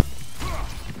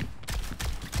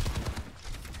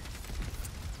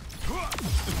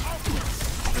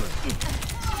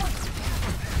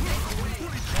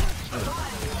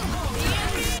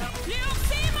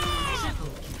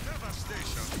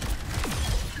 Devastation.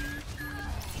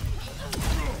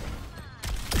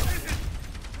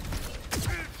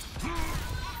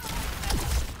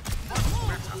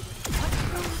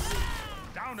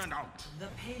 Down and out. The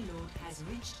payload has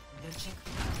reached the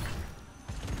checkpoint.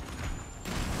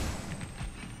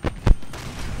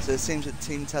 So it seems that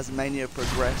Team Tasmania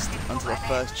progressed onto their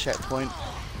first checkpoint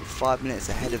with 5 minutes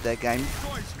ahead of their game.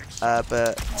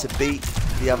 But to beat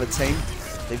the other team,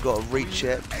 they've got to reach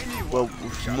it well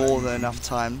with more than enough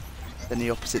time than the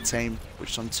opposite team,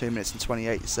 which is on 2 minutes and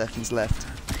 28 seconds left.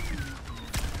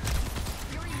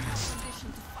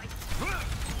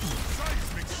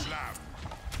 Seismic slam.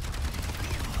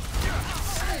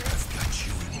 Got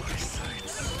you in my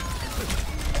sights.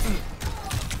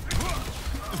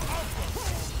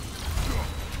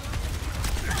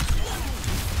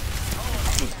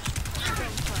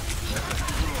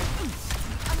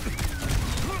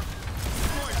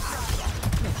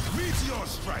 Meteor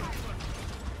strike.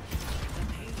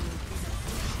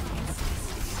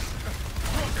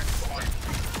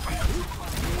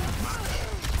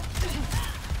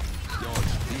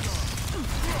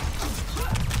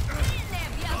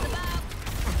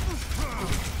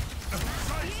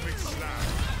 Seismic slam.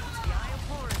 The Eye of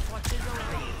Horus watches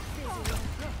over you.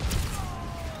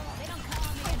 They don't call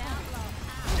me an outlaw.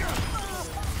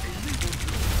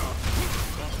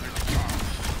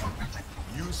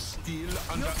 You still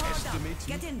underestimate me?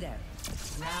 Get in there.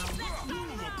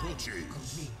 Approaching.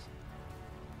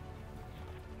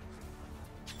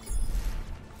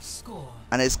 Score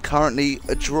And it's currently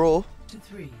a draw,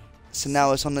 2-3. so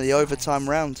now it's on to the overtime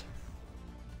round.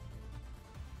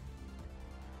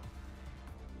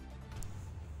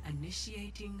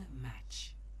 Initiating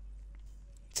match.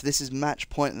 So this is match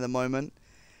point at the moment.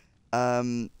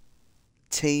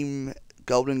 Team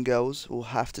Golden Girls will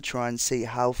have to try and see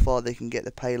how far they can get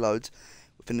the payload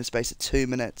within the space of 2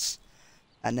 minutes,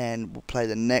 and then we'll play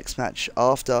the next match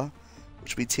after,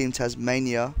 which will be Team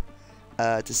Tasmania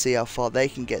to see how far they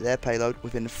can get their payload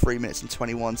within 3 minutes and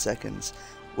 21 seconds.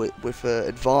 With an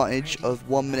advantage of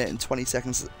 1 minute and 20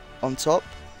 seconds on top.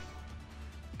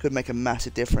 Could make a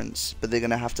massive difference, but they're going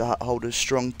to have to hold a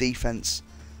strong defense.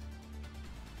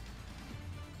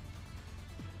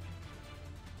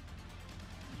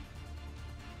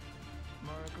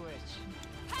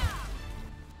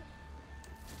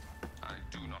 I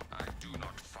do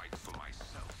not fight for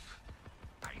myself.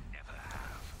 I never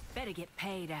have. Better get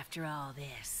paid after all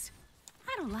this.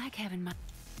 I don't like having my...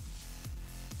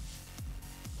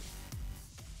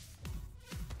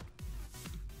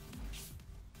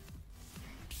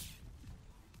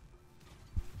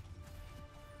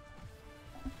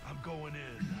 I'm going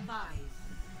in. 5,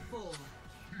 4,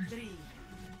 3,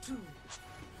 2,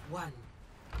 1.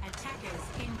 Attackers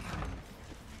incoming.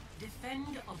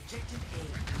 Defend objective A.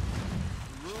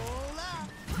 Roll out.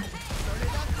 Turn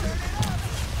it up, turn it up.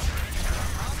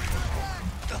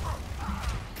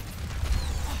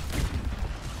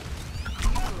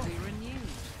 Will be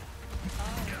renewed.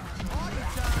 Party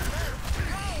time, let's go.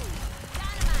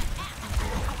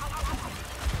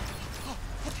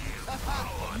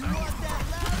 You want that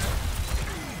ladder?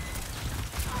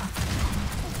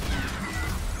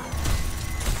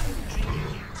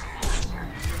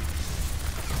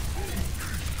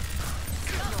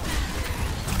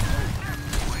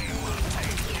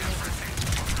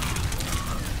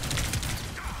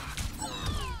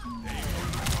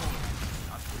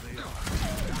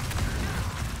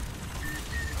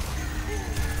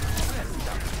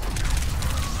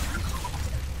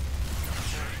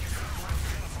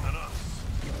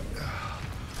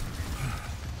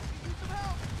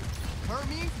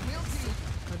 Hermes will be.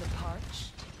 For the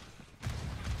parched.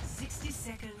 60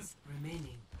 seconds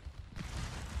remaining.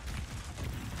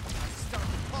 Start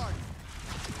the party.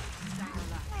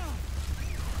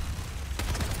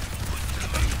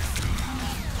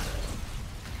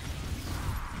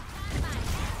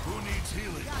 Who needs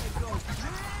healing? Gotta go.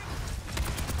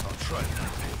 I'll try to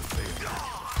not pay the favor.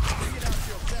 Get out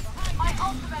your best. My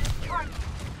ultimate is charged.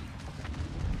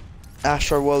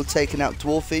 Astro World taking out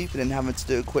Dwarfy, but then having to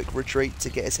do a quick retreat to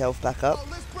get his health back up. Oh,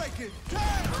 let's break it. 30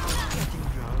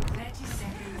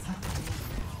 seconds remaining.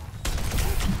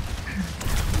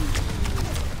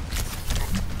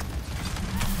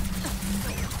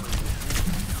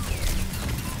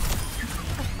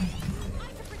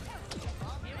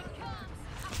 Here it comes.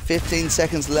 15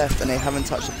 seconds left and they haven't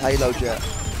touched the payload yet. 10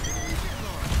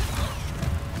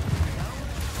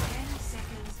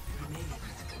 seconds remaining.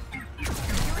 You're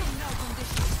in no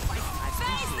condition to fight.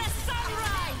 Face the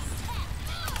sunrise!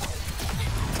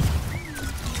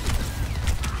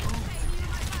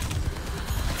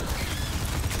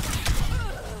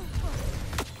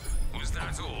 Was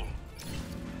that all?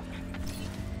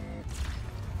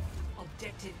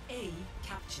 Objective A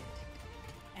captured.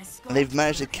 And they've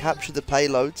managed to capture the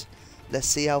payload. Let's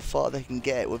see how far they can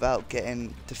get without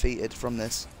getting defeated from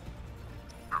this.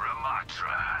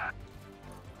 Ramatra.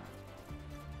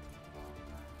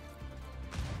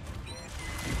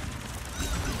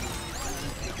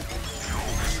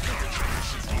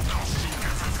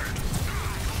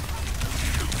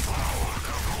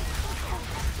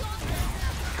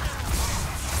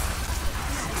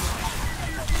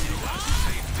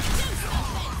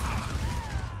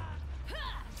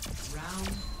 Round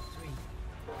 3.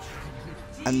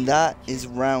 And that is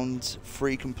round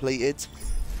 3 completed.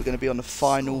 We're going to be on the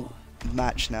final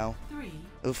match now. 3.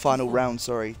 The final round,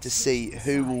 sorry, to see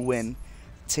who will win.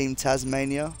 Team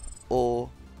Tasmania or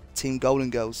Team Golden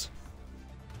Girls.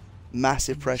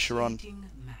 Massive pressure on.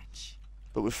 Match.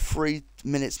 But with 3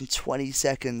 minutes and 20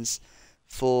 seconds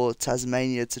for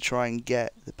Tasmania to try and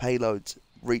get the payload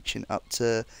reaching up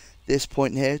to this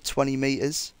point here, 20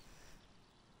 meters.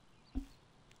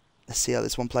 Let's see how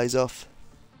this one plays off.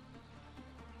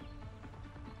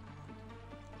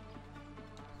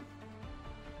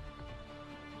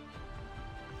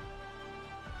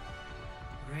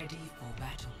 Ready for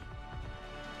battle.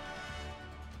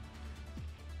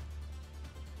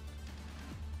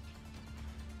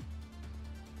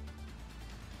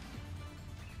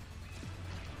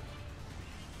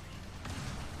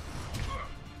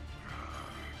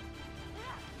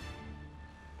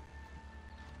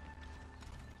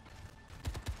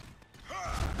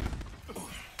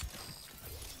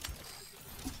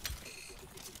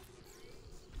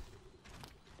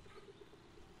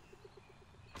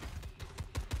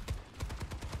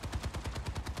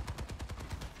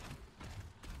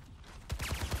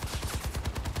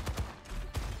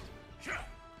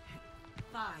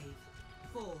 Five,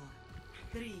 4,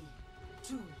 3,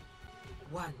 2,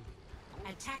 1.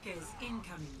 Attackers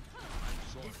incoming.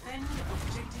 Defend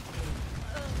objective A.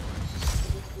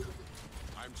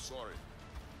 I'm sorry.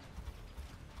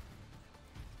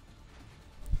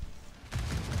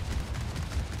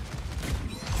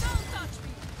 Don't touch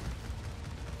me!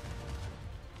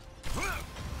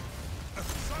 A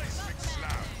seismic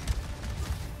slap.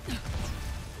 Can't help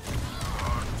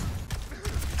you.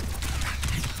 I'm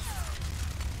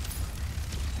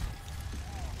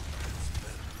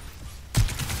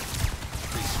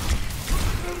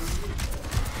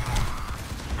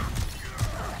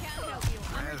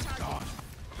recharging.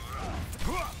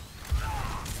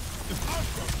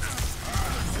 Behind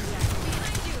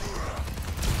you!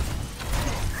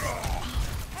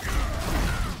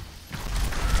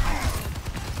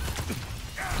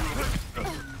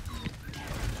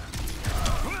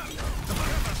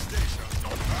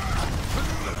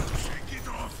 Shake it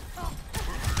off.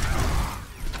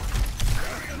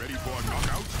 Ready for a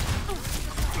knockout?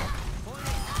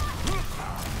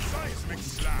 Seismic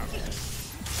slap.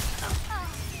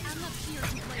 I'm not here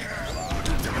to play.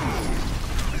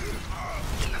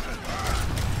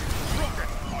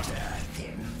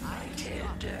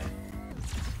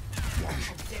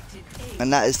 And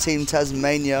that is Team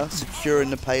Tasmania securing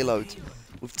the payload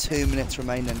with 2 minutes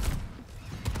remaining.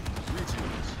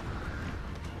 Greetings.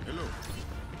 Hello.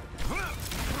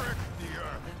 Wreck the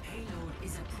earth. The payload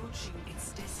is approaching its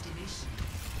destination.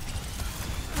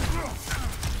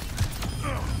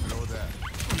 Hello there.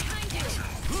 Behind you!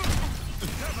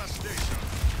 Devastation.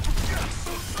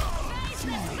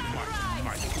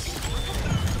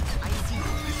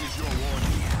 This is your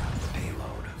warning.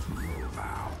 Payload, move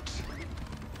out.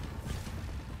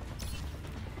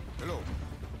 Hello.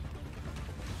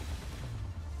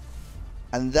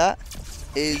 And that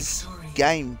is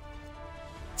game.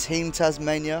 Team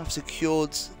Tasmania have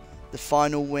secured the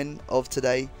final win of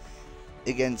today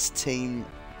against Team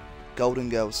Golden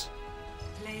Girls.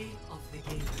 Play of the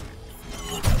game.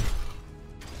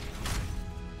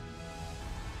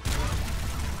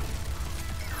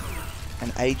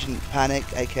 And Agent Panic,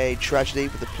 aka Tragedy,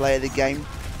 with the play of the game.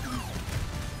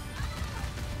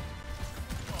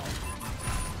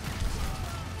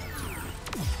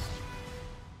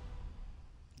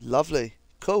 Lovely.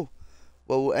 Cool.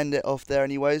 Well, we'll end it off there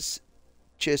anyways.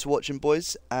 Cheers for watching,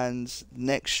 boys. And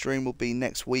next stream will be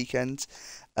next weekend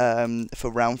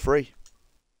for round 3.